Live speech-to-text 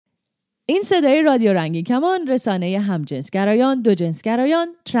این صدای رادیو رنگین کمان رسانه همجنسگرایان،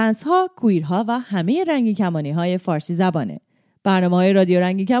 دوجنسگرایان، ترنس‌ها، کویرها و همه رنگین کمانی‌های فارسی زبانه. برنامه‌های رادیو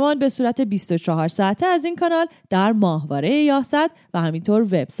رنگین کمان به صورت 24 ساعته از این کانال در ماهواره یاهصد و همینطور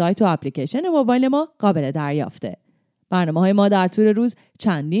وبسایت و اپلیکیشن موبایل ما قابل دریافته. برنامه‌های ما در طول روز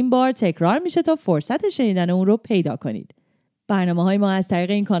چندین بار تکرار میشه تا فرصت شنیدن اون رو پیدا کنید. برنامه‌های ما از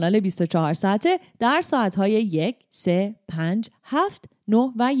طریق این کانال 24 ساعته در ساعت‌های 1، 3، 5، 7،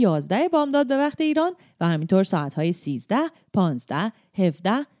 9 و 11 بامداد به وقت ایران و همینطور ساعت‌های 13، 15،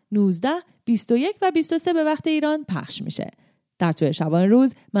 17، 19، 21 و 23 به وقت ایران پخش میشه. در طول شبان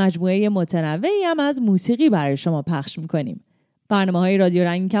روز مجموعه متنوعی هم از موسیقی برای شما پخش می‌کنیم. برنامه‌های رادیو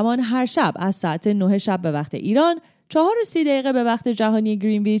رنگین کمان هر شب از ساعت 9 شب به وقت ایران، 4:30 به وقت جهانی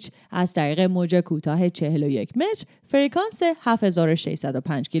گرینویچ از طریق موج کوتاه 41 متر فرکانس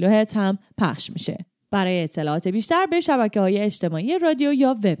 7605 کیلوهرتز هم پخش میشه. برای اطلاعات بیشتر به شبکه‌های اجتماعی رادیو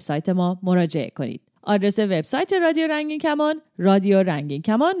یا وبسایت ما مراجعه کنید. آدرس وبسایت رادیو رنگین کمان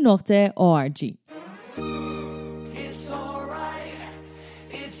radioranginkaman.org.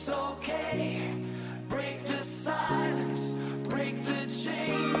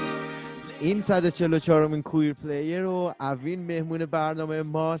 این 144مین کویر پلیر و اوین مهمون برنامه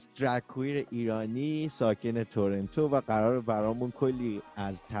ماست، درگ کویر ایرانی ساکن تورنتو و قرار برامون کلی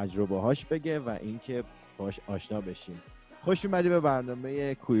از تجربه هاش بگه و اینکه باش آشنا بشیم. خوش اومدی به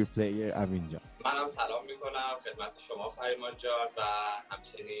برنامه کویر پلیر اوین جان. منم سلام میکنم خدمت شما فرمان جان و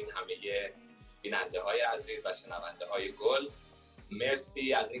همچنین همه بیننده های عزیز و شنونده های گل.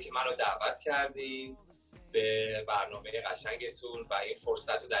 مرسی از اینکه منو دعوت کردین به برنامه قشنگتون و این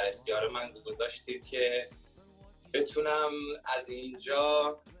فرصت رو در اختیار من گذاشتید که بتونم از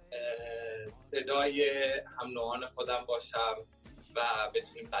اینجا صدای هم نوعان خودم باشم و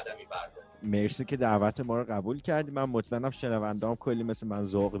بتونیم قدمی برداریم. مرسی که دعوت ما رو قبول کردی. من مطمئنم شنونده‌ام کلی مثل من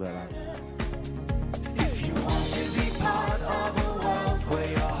ذوق دارن.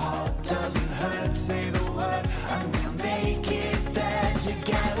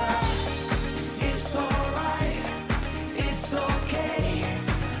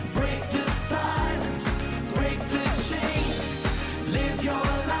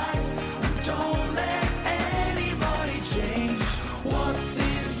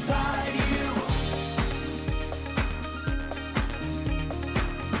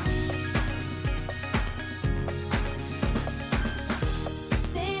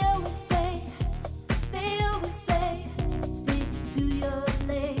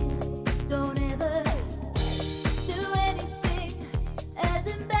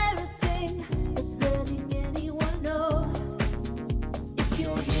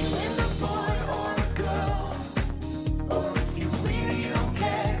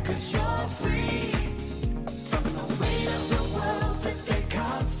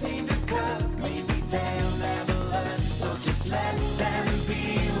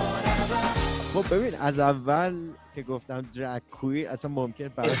 خب ببین، از اول که گفتم درگ کویر اصلا ممکن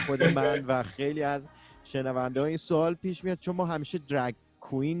برای خود من و خیلی از شنونده ها این سوال پیش میاد، چون ما همیشه درگ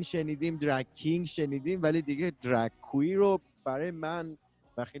کوین شنیدیم، درگ کینگ شنیدیم، ولی دیگه درگ کویر رو برای من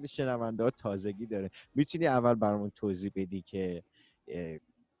و خیلی شنونده ها تازگی داره. میتونی اول برامون توضیح بدی که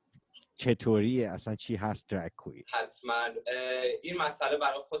چطوریه، اصلا چی هست درگ کویر؟ حتما. این مسئله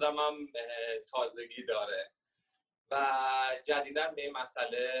برای خودم هم تازگی داره و جدیداً به این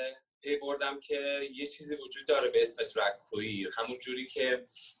مسئله پی بردم که یه چیزی وجود داره به اسم درگ کویر. همون جوری که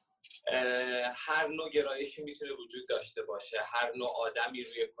هر نوع گرایشی میتونه وجود داشته باشه، هر نوع آدمی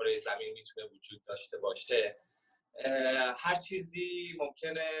روی کره زمین میتونه وجود داشته باشه، هر چیزی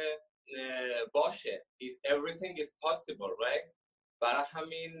ممکنه باشه. Everything is possible, right? برای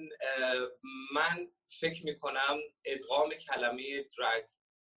همین من فکر میکنم ادغام کلمه درگ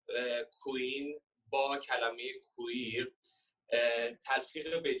کوین با کلمه کویر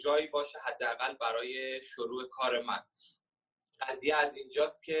تلفیق به جایی باشه، حداقل برای شروع کار من. قضیه از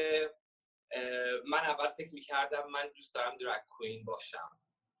اینجاست که من اول فکر میکردم من دوست دارم درگ کوین باشم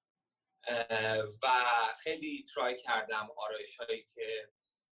و خیلی ترای کردم آرایش هایی که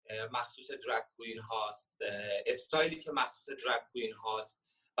مخصوص درگ کوین هاست، استایلی که مخصوص درگ کوین هاست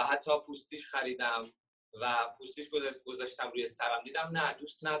و حتی پوستیش خریدم و پوستیش گذاشتم روی سرم. دیدم نه،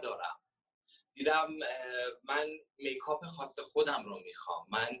 دوست ندارم. دیدم من میکاپ خاص خودم رو میخوام،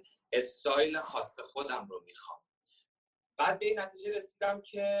 من استایل خاص خودم رو میخوام. بعد به این نتیجه رسیدم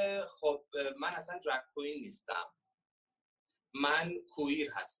که خب من اصلا درگ کوین نیستم، من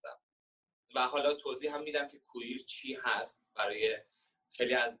کویر هستم. و حالا توضیح هم میدم که کویر چی هست برای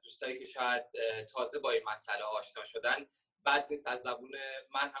خیلی از دوستایی که شاید تازه با این مسئله آشنا شدن. بد نیست از زبون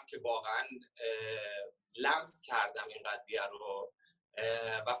من هم که واقعا لمس کردم این قضیه رو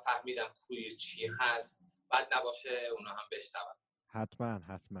و فهمیدم کویر چی هست، بد نباشه اونا هم بشنون.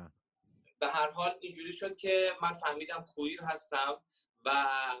 حتما. به هر حال اینجوری شد که من فهمیدم کویر هستم و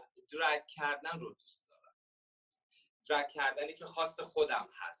درگ کردن رو دوست دارم. درگ کردنی که خاص خودم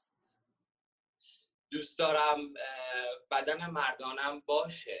هست. دوست دارم بدن مردانم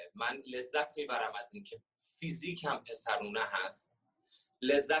باشه. من لذت میبرم از اینکه فیزیکم پسرونه هست.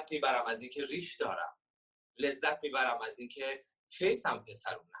 لذت میبرم از اینکه ریش دارم. لذت میبرم از اینکه فیسم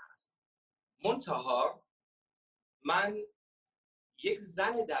پسرونه هست. منتها من یک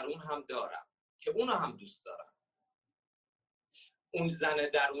زن درون هم دارم که اونو هم دوست دارم. اون زن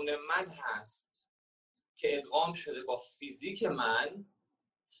درون من هست که ادغام شده با فیزیک من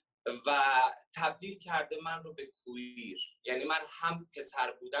و تبدیل کرده من رو به کویر. یعنی من هم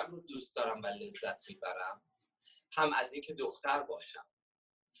پسر بودن رو دوست دارم و لذت میبرم، هم از اینکه دختر باشم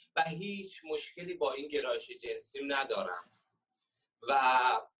و هیچ مشکلی با این گرایش جنسیم ندارم. و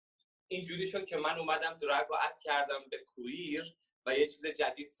اینجوری شد که من اومدم درگ رو اد کردم به کویر و یه چیز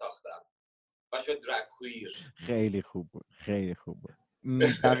جدید ساختم و شد درگ کویر. خیلی خوب بود.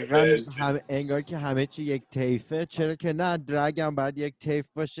 دقیقا انگار که همه چی یک طیفه. چرا که نه، درگ هم باید یک طیف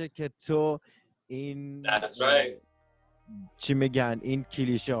باشه که تو این That's right. چی میگن، این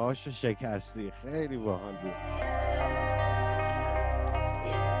کلیشه هاشو شکستی. خیلی باحال بود.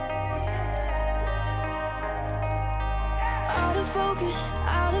 Out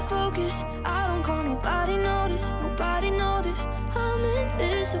of focus, I don't call nobody notice, I'm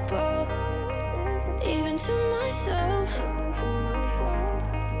invisible, even to myself.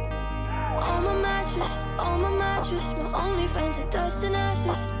 On my mattress, my only friends are dust and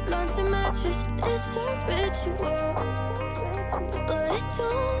ashes, blunts and matches, it's a ritual, but it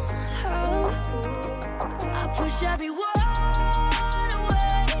don't help. I push everyone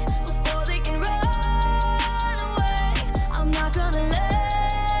away before they can run away. I'm not gonna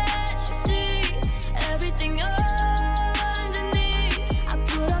let you see everything underneath. I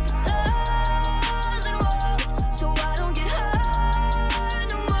put up 1,000 walls so I don't get hurt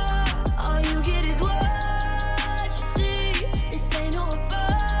no more. All you get is what you see. This ain't no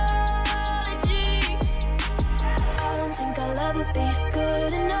apology. I don't think I'll ever be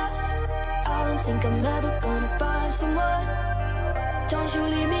good enough. I don't think I'm ever gonna find someone. Don't you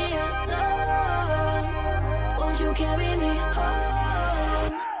leave me alone. Won't you carry me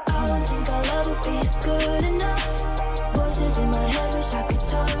home? I don't think I'll ever be good enough. Voices in my head, wish I could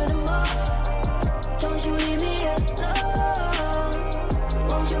turn them off. Don't you leave me alone.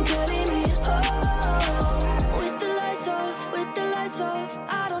 Won't you carry me home? With the lights off,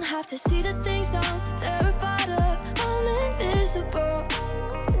 I don't have to see the things I'm terrified of. I'm invisible.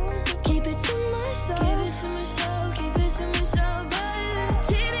 Keep it to myself.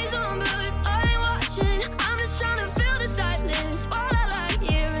 TV's on, but I ain't watching. I'm just trying to feel the silence while I lie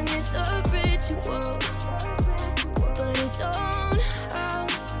here, and it's a ritual, but it don't help.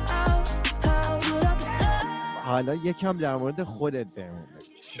 Put up a حالا یکم در مورد خودت بهمون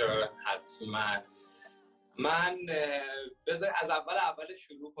بگو. حتما. من بذار از اول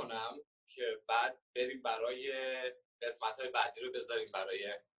شروع کنم که بعد بریم برای قسمت‌های بعدی رو بذاریم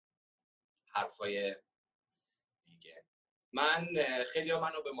برای حرفای دیگه. من خیلی ها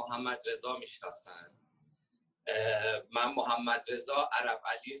منو به محمد رضا میشناسن. من محمد رضا عرب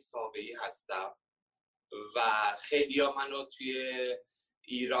علی ساوه‌ای هستم و خیلی ها منو توی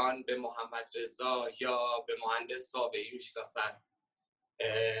ایران به محمد رضا یا به مهندس ساوه‌ای میشناسن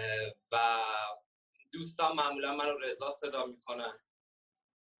و دوستان معمولا منو رضا صدا میکنن.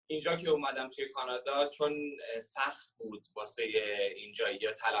 اینجا که اومدم توی کانادا چون سخت بود واسه اینجایی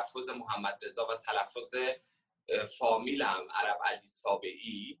یا تلفظ محمد رضا و تلفظ فامیلم عرب علی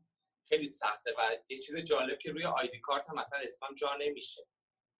ساوه‌ای خیلی سخته و یه چیز جالب که روی آیدی کارت هم مثلا اسمم جا نمیشه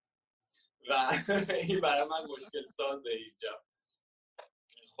و این برای من مشکل سازه اینجا.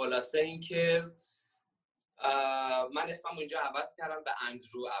 خلاصه این که من اسمم اونجا عوض کردم به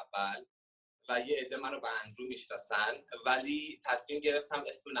اندرو اول و یه عده منو به اندرو میشناسن، ولی تصمیم گرفتم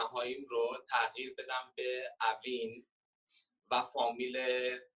اسم نهاییم رو تغییر بدم به اوین و فامیل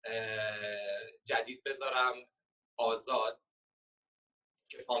جدید بذارم آزاد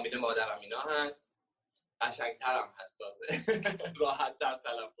که فامیل مادرم اینا هست. قشنگترم هست، تازه راحت‌تر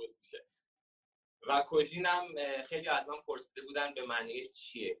تلفظ میشه. و کوژینم خیلی از من پرسیده بودن به معنی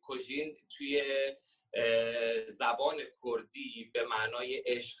چیه. کوژین توی زبان کردی به معنای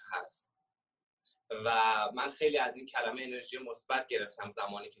عشق هست و من خیلی از این کلمه انرژی مثبت گرفتم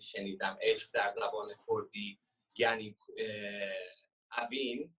زمانی که شنیدم عشق در زبان کردی یعنی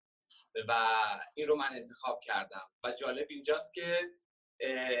اوین و این رو من انتخاب کردم. و جالب اینجاست که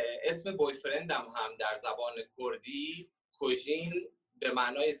اسم بویفرندم هم در زبان کردی کوژین به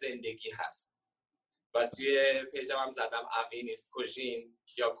معنای زندگی هست و توی پیجم هم زدم اوین ایز کوژین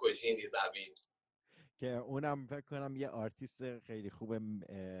یا کوژین ایز اوین که اونم فکر کنم یه آرتیست خیلی خوبه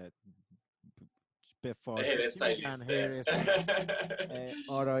به فارسی میگن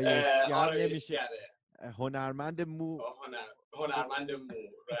آرایشگر نمیشه هنرمند مو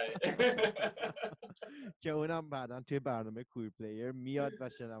که اونم بعداً توی برنامه کویر پلیر میاد و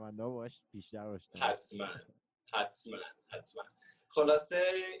شنونده باش بیشتر آشنا حتما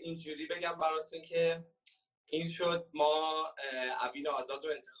خلاصه اینجوری بگم براتون که این شد ما اوین آزاد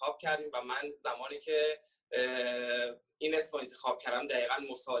رو انتخاب کردیم و من زمانی که این اسم رو انتخاب کردم دقیقاً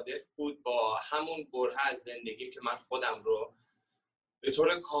مصادف بود با همون بره از زندگیم که من خودم رو به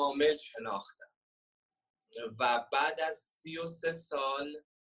طور کامل شناختم و بعد از 33 سال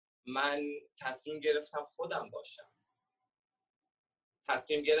من تصمیم گرفتم خودم باشم،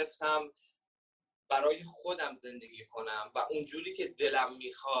 تصمیم گرفتم برای خودم زندگی کنم و اونجوری که دلم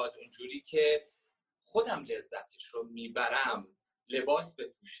میخواد، اونجوری که خودم لذتش رو میبرم لباس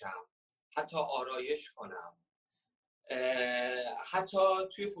بپوشم، حتی آرایش کنم، حتی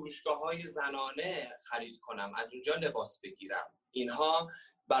توی فروشگاه‌های زنانه خرید کنم، از اونجا لباس بگیرم. اینها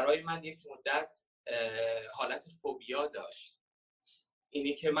برای من یک مدت حالت فوبیا داشت.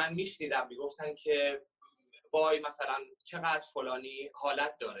 اینی که من میشنیدم میگفتن که وای مثلا چقدر فلانی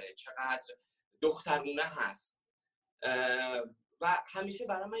حالت داره، چقدر دخترونه هست و همیشه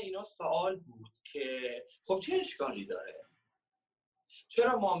برای من اینا سوال بود که خب چه اشکالی داره؟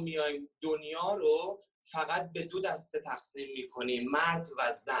 چرا ما میایم دنیا رو فقط به 2 دسته تقسیم میکنیم، مرد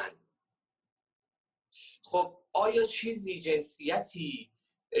و زن؟ خب آیا چیزی، جنسیتی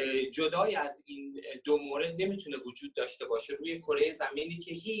جدای از این دو مورد نمیتونه وجود داشته باشه روی کره زمینی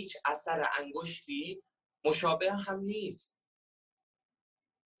که هیچ اثر انگشتی مشابه هم نیست؟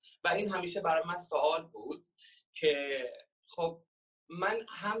 و این همیشه برای من سوال بود که خب من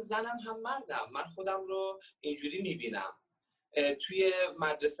هم زنم هم مردم، من خودم رو اینجوری میبینم. توی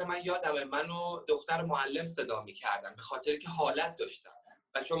مدرسه من یادمه منو دختر معلم صدا میکردم به خاطر که حالت داشتم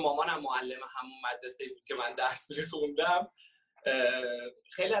و چون مامانم معلم همون مدرسه بود که من درس میخوندم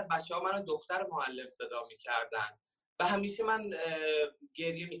خیلی از بچه‌ها منو دختر معلم صدا میکردن و همیشه من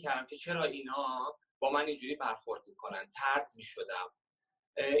گریه میکردم که چرا اینا با من اینجوری برخورد میکنن، طرد میشدم.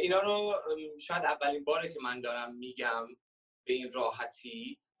 اینا رو شاید اولین باره که من دارم میگم به این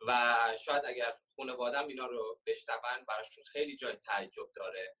راحتی و شاید اگر خانواده‌ام اینا رو بشنون براشون خیلی جای تعجب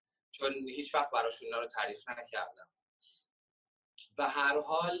داره چون هیچ وقت براشون اینا رو تعریف نکردم. و هر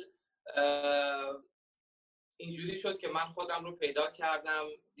حال اینجوری شد که من خودم رو پیدا کردم،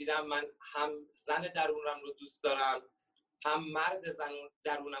 دیدم من هم زن درونم رو دوست دارم، هم مرد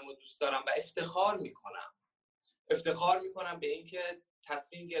درونم رو دوست دارم و افتخار میکنم به اینکه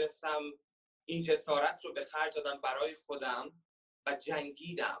تصمیم گرفتم این جسارت رو به خرج دادم برای خودم و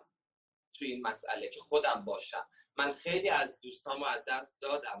جنگیدم تو این مسئله که خودم باشم. من خیلی از دوستامو از دست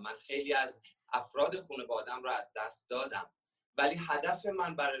دادم، من خیلی از افراد خانواده‌ام رو از دست دادم، ولی هدف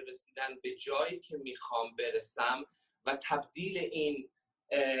من برای رسیدن به جایی که میخوام برسم و تبدیل این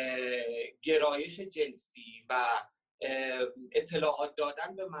گرایش جنسی و اطلاعات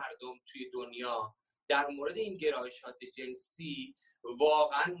دادن به مردم توی دنیا در مورد این گرایشات جنسی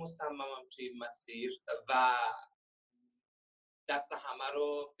واقعا مصممم توی این مسیر و دست همه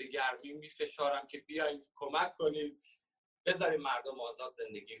رو به گرمی میفشارم که بیاین کمک کنید بذاریم مردم آزاد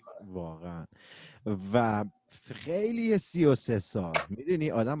زندگی کنن. واقعا و خیلی 33 سال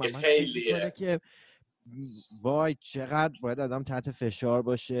میدونی آدم هم میکنه که وای چقدر باید آدم تحت فشار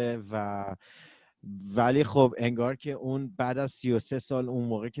باشه ولی خب انگار که اون بعد از 33 سال اون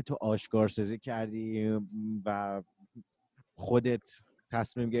موقع که تو آشکارسازی کردی و خودت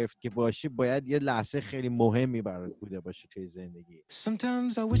تصمیم گرفت که باشی باید یه لحظه خیلی مهمی برات بوده باشه توی زندگی.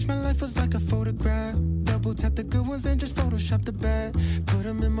 Sometimes I wish my life was like a photograph. Double tap the good ones and just Photoshop the bad. Put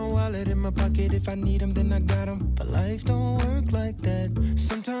them in my wallet, in my pocket. If I need them, then I got them. But life don't work like that.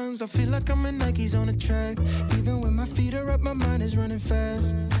 Sometimes I feel like I'm in Nikes on a track. Even when my feet are up, my mind is running fast.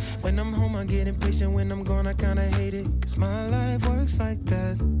 When I'm home, I get impatient. When I'm gone, I kinda hate it. Cause my life works like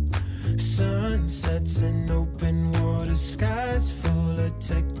that. Sunsets and open water, skies full of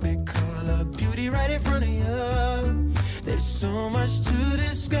technicolor beauty right in front of you. There's so much to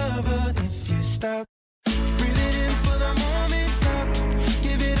discover if you stop. Breathe it in for the moment, stop.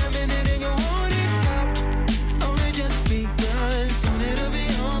 Give it a minute and you won't stop. Only just begun, soon it'll be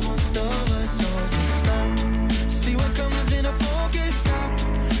almost over. So just stop. See what comes in a focus, stop.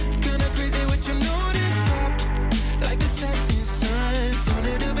 Kinda crazy what you notice, stop. Like the setting sun, soon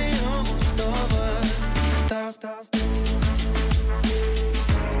it'll be almost over. Stop. Stop.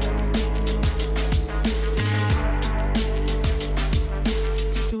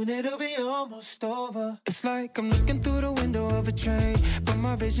 almost over. It's like I'm looking through the window of a train, but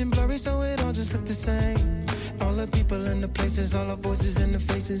my vision blurry, so it all just look the same. All the people and the places, all the voices and the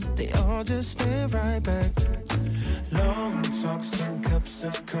faces, they all just stare right back. Long talks and cups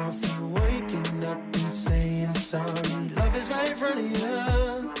of coffee, waking up and saying sorry. Love is right in front of you.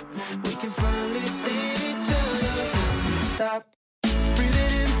 We can finally see each other if we stop.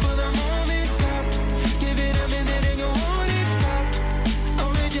 Breathing in for the moment, stop. Give it a minute and you won't stop.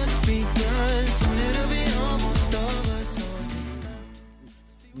 Only just begun, soon it'll be almost over. So just stop.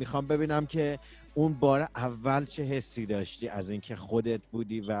 میخوام ببینم که اون بار اول چه حسی داشتی از اینکه خودت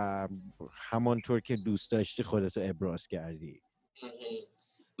بودی و همانطور که دوست داشتی خودتو ابراز کردی؟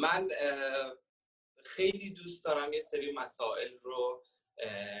 من خیلی دوست دارم یه سری مسائل رو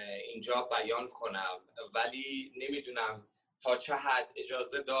اینجا بیان کنم، ولی نمیدونم تا چه حد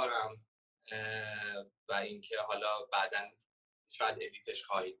اجازه دارم و اینکه حالا بعداً شاید ادیتش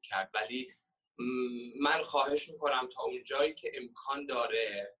خواهید کرد، ولی من خواهش میکنم تا اون جایی که امکان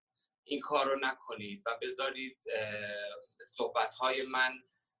داره این کار رو نکنید و بذارید صحبت‌های من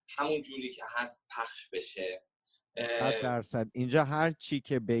همون جوری که هست پخش بشه. 100% اینجا هر چی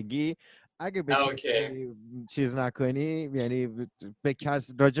که بگی اگه به کسی چیز نکنی، یعنی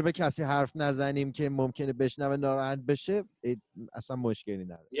راجع به کسی حرف نزنیم که ممکنه بشنوه ناراحت بشه، اصلا مشکلی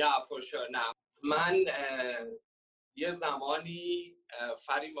نداره. نه من یه زمانی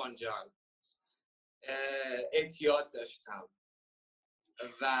فریمان جان اعتیاد داشتم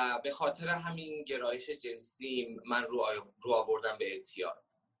و به خاطر همین گرایش جنسی من رو آوردم به اعتیاد،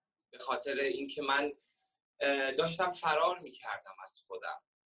 به خاطر اینکه من داشتم فرار میکردم از خودم،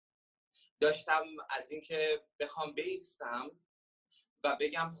 داشتم از اینکه بخوام بایستم و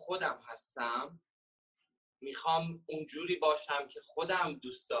بگم خودم هستم، میخوام اونجوری باشم که خودم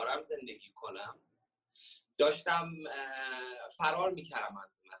دوست دارم زندگی کنم، داشتم فرار میکردم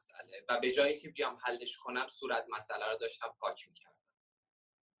از مسئله و به جایی که بیام حلش کنم صورت مسئله رو داشتم پاک میکردم.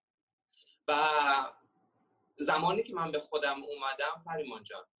 و زمانی که من به خودم اومدم فریمان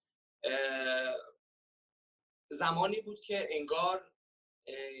جان، زمانی بود که انگار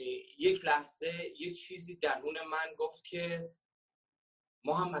یک لحظه یه چیزی درون من گفت که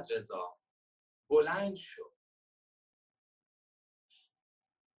محمد رضا بلند شو.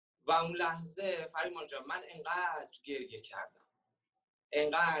 و اون لحظه فریمان جان من انقدر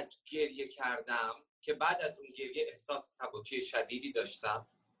گریه کردم که بعد از اون گریه احساس سبکی شدیدی داشتم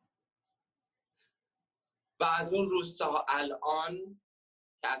و از اون روز تا الان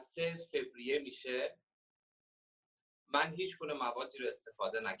که از 3 فوریه میشه من هیچ گونه موادی رو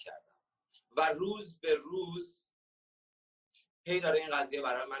استفاده نکردم و روز به روز هی داره این قضیه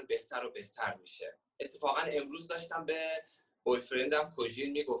برای من بهتر و بهتر میشه. اتفاقا امروز داشتم به بویفرندم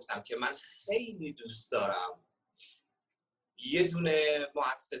کوژین میگفتم که من خیلی دوست دارم یه دونه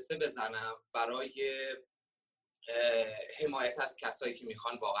مؤسسه بزنم برای حمایت از کسایی که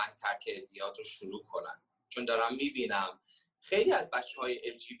میخوان واقعا ترک اعتیاد رو شروع کنن، چون دارم میبینم خیلی از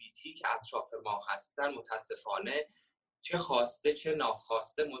بچهای LGBT که اطراف ما هستن متاسفانه چه خواسته چه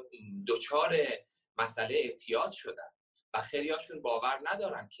ناخواسته دچار مسئله اعتیاد شدن و خیلی هاشون باور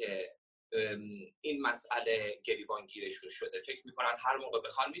ندارن که این مسئله گریبانگیرشون شده، فکر میکنن هر موقع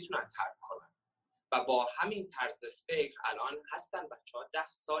بخوان میتونن ترک کنن و با همین طرز فکر الان هستن بچه‌ها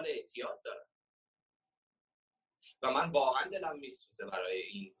 10 سال اعتیاد دارن و من واقعا دلم میسوزه برای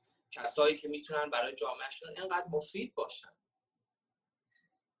این کسایی که میتونن برای جامعهشون اینقدر مفید باشن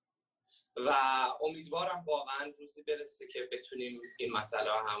و امیدوارم واقعا روزی برسه که بتونیم این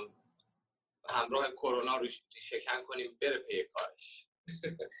مسئله هم همراه کرونا رو شکن کنیم بره پی کارش.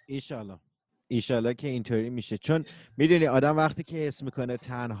 ایشالله که اینطوری میشه، چون میدونی آدم وقتی که حس میکنه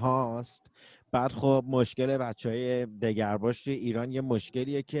تنهاست، بعد خب مشکل بچهای دگرباش توی ایران یه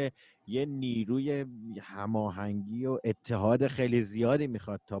مشکلیه که یه نیروی هماهنگی و اتحاد خیلی زیادی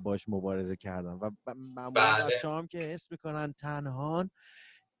میخواد تا باش مبارزه کردن و معمولا بچه‌ها هم که حس میکنن تنهان،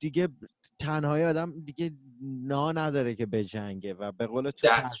 دیگه تنهایی آدم دیگه نداره که بجنگه و به قول تو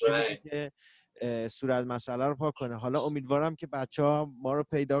که صورت مسئله رو پاک کنه. حالا امیدوارم که بچه‌ها ما رو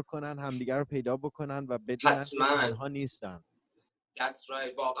پیدا کنن، همدیگر رو پیدا بکنن و بدونن که تنها نیستن. That's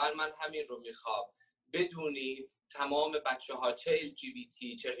right. واقعا من همین رو میخوام. بدونید تمام بچه‌ها چه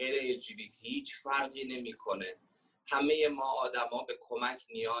LGBT چه غیر LGBT هیچ فرقی نمیکنه. همه ما آدما به کمک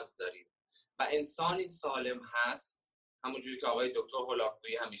نیاز داریم و انسانی سالم هست، همونجوری که آقای دکتر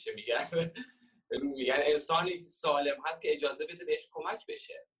هولاکویی همیشه میگن انسانی سالم هست که اجازه بده بهش کمک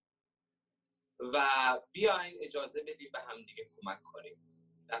بشه و بیاین اجازه بدیم به همدیگه کمک کنیم،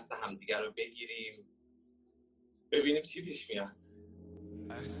 دست همدیگه رو بگیریم ببینیم چی پیش میاد.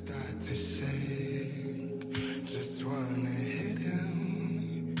 I start to shake, just wanna hit him,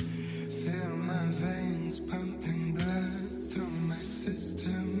 feel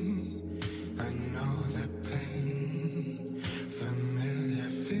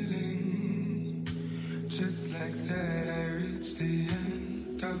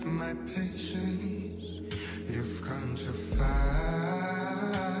my patience. You've come too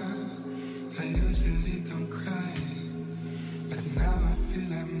far. I usually don't cry, but now I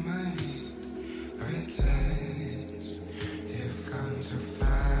feel I might. Red lights, you've gone too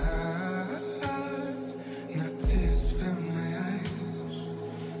far. No tears fill my eyes.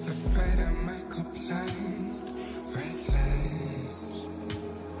 Afraid I might go blind. Red lights.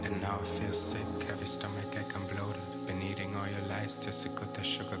 And now I feel sick, every stomach ache I'm bloated. Been eating all your lies just to get the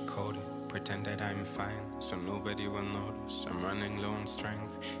sugar coated. Pretend that I'm fine, so nobody will notice. I'm running low on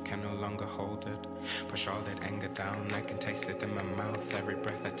strength, can no longer hold it. Push all that anger down, I can taste it in my mouth. Every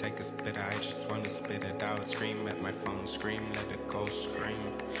breath I take is bitter, I just want to spit it out. Scream at my phone, scream, let it go, scream.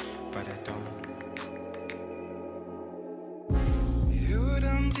 But I don't. You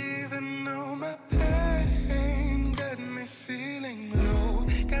don't even know my pain. Got me feeling low,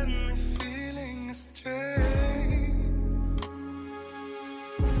 got me feeling astray.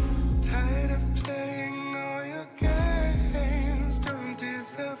 Tired of playing all your games. Don't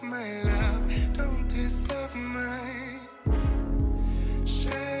deserve my love, don't deserve my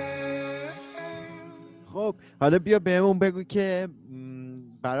shame. خب حالا بیا بهمون بگو که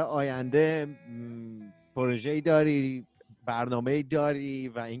برای آینده پروژه‌ای داری، برنامه‌ای داری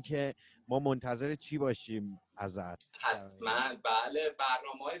و اینکه ما منتظر چی باشیم ازت؟ حتما بله،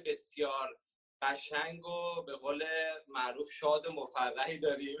 برنامه‌های بسیار قشنگ و به قول معروف شاد و مفرحی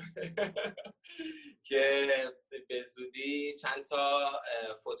داریم که به زودی چند تا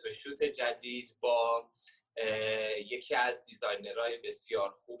فوتوشوت جدید با یکی از دیزاینرهای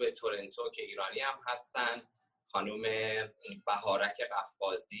بسیار خوب تورنتو که ایرانی هم هستن، خانم بهارک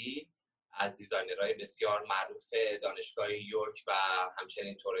قفقازی، از دیزاینرهای بسیار معروف دانشگاه یورک و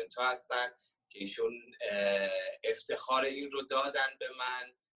همچنین تورنتو هستن که ایشون افتخار این رو دادن به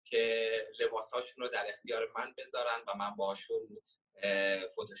من که لباسهاشون رو در اختیار من بذارن و من باشون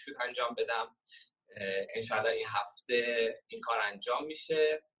فوتوشوت انجام بدم. انشاءالله این هفته این کار انجام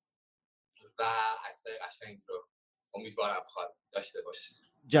میشه و عکسای قشنگ رو امیدوارم داشته باشه.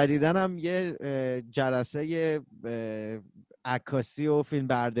 جدیداً هم یه جلسه عکاسی و فیلم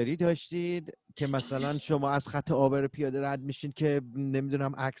برداری داشتید که مثلا شما از خط عابر پیاده رد میشین که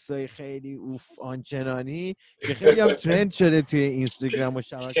نمیدونم عکسای خیلی اوف آنچنانی که خیلی هم ترند شده توی اینستاگرام و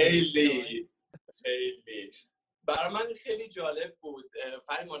شبکه‌های خیلی برای من خیلی جالب بود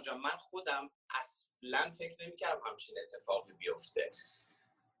فریمان جان. من خودم اصلا فکر نمی‌کردم همچین اتفاقی بیفته.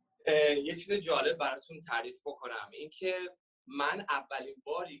 یه چیز جالب براتون تعریف بکنم، این که من اولین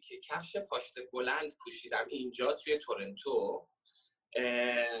باری که کفش پاشنه بلند پوشیدم اینجا توی تورنتو،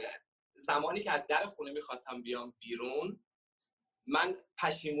 زمانی که از در خونه میخواستم بیام بیرون، من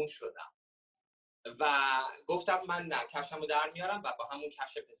پشیمون شدم و گفتم من نه، کفشمو در میارم و با همون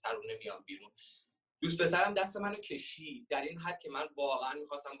کفش پسرونه میام بیرون. دوست پسرم دست منو کشید در این حد که من واقعا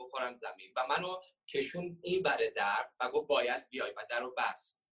میخواستم بخورم زمین و منو کشون این بره در و گفت باید بیای و درو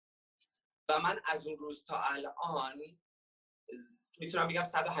بست. و من از اون روز تا الان میتونم بگم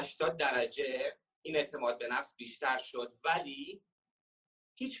 180 درجه این اعتماد به نفس بیشتر شد، ولی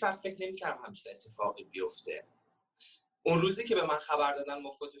هیچ وقت فکر نمی‌کردم همچین اتفاقی بیفته. اون روزی که به من خبر دادن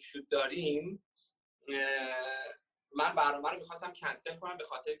ما فوتوشوت داریم، من برنامه رو می‌خواستم کنسل کنم به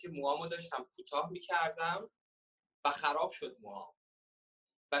خاطر که موهامو داشتم کوتاه می‌کردم و خراب شد موهام.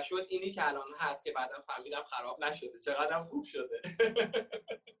 و شد اینی که الان هست که بعداً فهمیدم خراب نشده، چقدر خوب شده.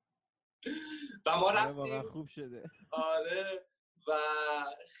 و ما رفتیم واقعا خوب شده. آره و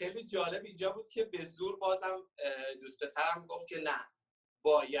خیلی جالب اینجا بود که به زور بازم دوست پسرم گفت که نه،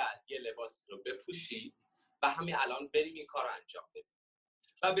 باید یه لباس رو بپوشی و همین الان بریم این کار رو انجام بدیم.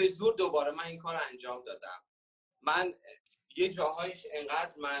 و به زور دوباره من این کار رو انجام دادم. من یه جاهایش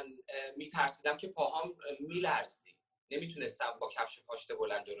انقدر من میترسیدم که پاهام میلرزید، نمیتونستم با کفش پاشنه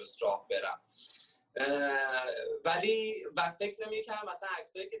بلند درست راه برم. ولی و فکر نمی‌کردم مثلا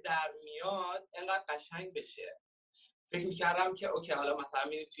عکسایی که در میاد انقدر قشنگ بشه. فکر می‌کردم که اوکی حالا مثلا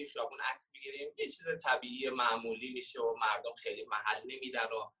میریم توی خیابون عکس می‌گیریم، یه چیز طبیعی معمولی میشه و مردم خیلی محل نمیدن،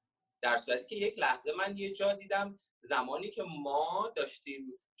 و در صورتی که یک لحظه من یه جا دیدم زمانی که ما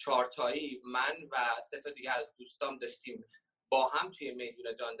داشتیم 4 تایی، من و 3 تا دیگه از دوستام داشتیم با هم توی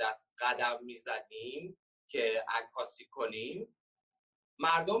میدون جان دست قدم می‌زدیم که عکاسی کنیم،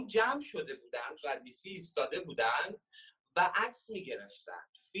 مردم جمع شده بودن، ردیفی ایستاده بودن و عکس میگرفتن،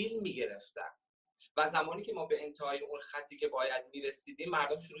 فیلم میگرفتن. و زمانی که ما به انتهای اون خطی که باید میرسیدیم،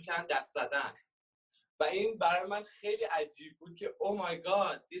 مردم شروع کردن دست زدن و این برای من خیلی عجیب بود که oh my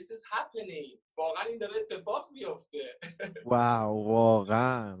god this is happening، واقعا این داره اتفاق میفته. واو،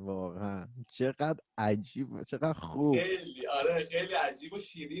 واقعا چقدر عجیب، چقدر خوب. خیلی آره خیلی عجیب و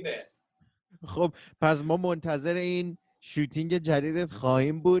شیرینه. خب پس ما منتظر این شوتینگ جدیدت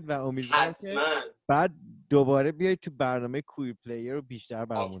خواهیم بود و امیدوارم که حتما بعد دوباره بیای تو برنامه کویر پلیر رو بیشتر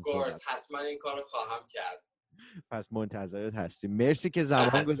برامون of course صحبت. حتما این کارو خواهم کرد. پس منتظرت هستیم. مرسی که زمان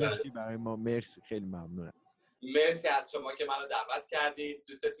حتما. گذاشتی برای ما. مرسی، خیلی ممنونم. مرسی از شما که منو دعوت کردید.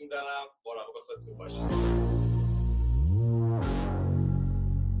 دوستتون دارم. مراقب خودتون باشید.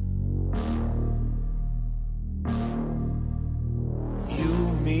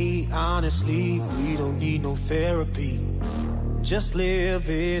 Honestly, we don't need no therapy. Just live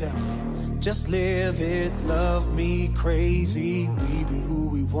it out. Just live it. Love me crazy. We be who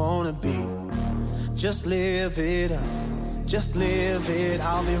we wanna be. Just live it out. Just live it.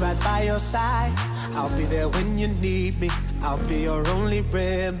 I'll be right by your side. I'll be there when you need me. I'll be your only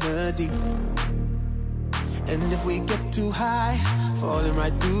remedy. And if we get too high, falling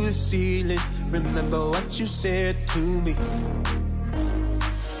right through the ceiling, remember what you said to me.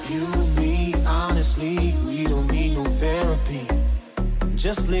 You, me, honestly, we don't need no therapy.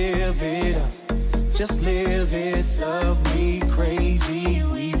 Just live it up, just live it. Love me crazy,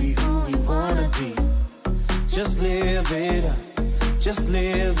 we be who we wanna be. Just live it up, just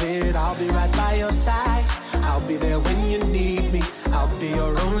live it. I'll be right by your side. I'll be there when you need me. I'll be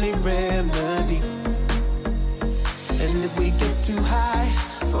your only remedy. And if we get too high,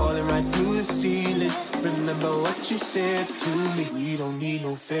 falling right through the ceiling, remember what you said to me. We don't need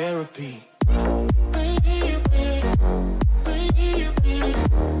no therapy.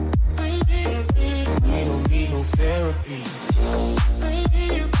 We don't need no therapy.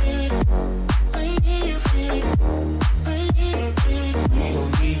 We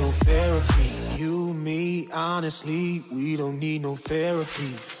don't need no therapy. You, me, honestly, we don't need no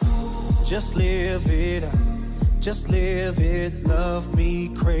therapy. Just live it up. Just live it, love me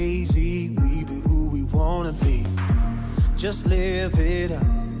crazy. We be who we wanna be. Just live it up,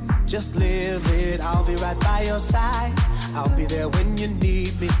 just live it. I'll be right by your side. I'll be there when you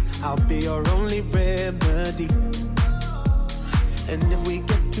need me. I'll be your only remedy. And if we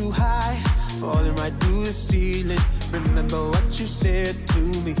get too high, falling right through the ceiling, remember what you said to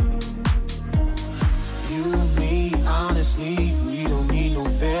me. You, me, honestly, we don't need no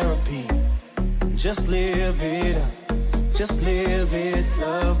therapy. Just live it up, just live it.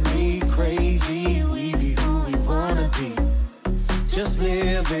 Love me crazy, we be who we wanna be. Just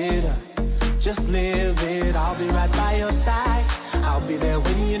live it up, just live it. I'll be right by your side. I'll be there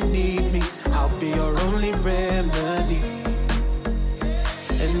when you need me. I'll be your only remedy.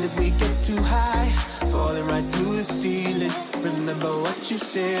 And if we get too high, falling right through the ceiling, remember what you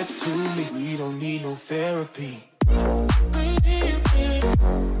said to me. We don't need no therapy.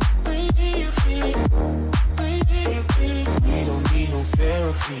 We don't need no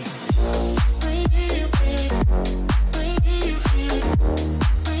therapy.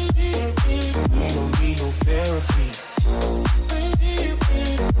 We don't need no therapy.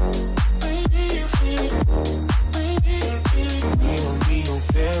 We don't need no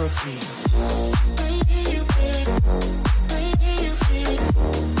therapy.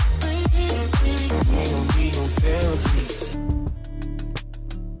 We don't need no therapy.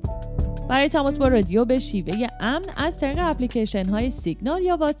 برای تماس با رادیو به شیوه امن از طریق اپلیکیشن های سیگنال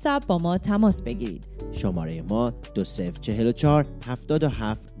یا واتساپ با ما تماس بگیرید. شماره ما 2044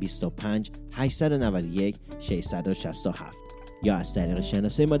 77 25 891 667 یا از طریق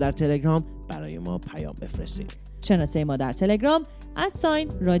شناسه ما در تلگرام برای ما پیام بفرستید. شناسه ما در تلگرام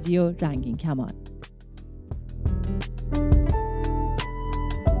 @رادیو رنگین کمان.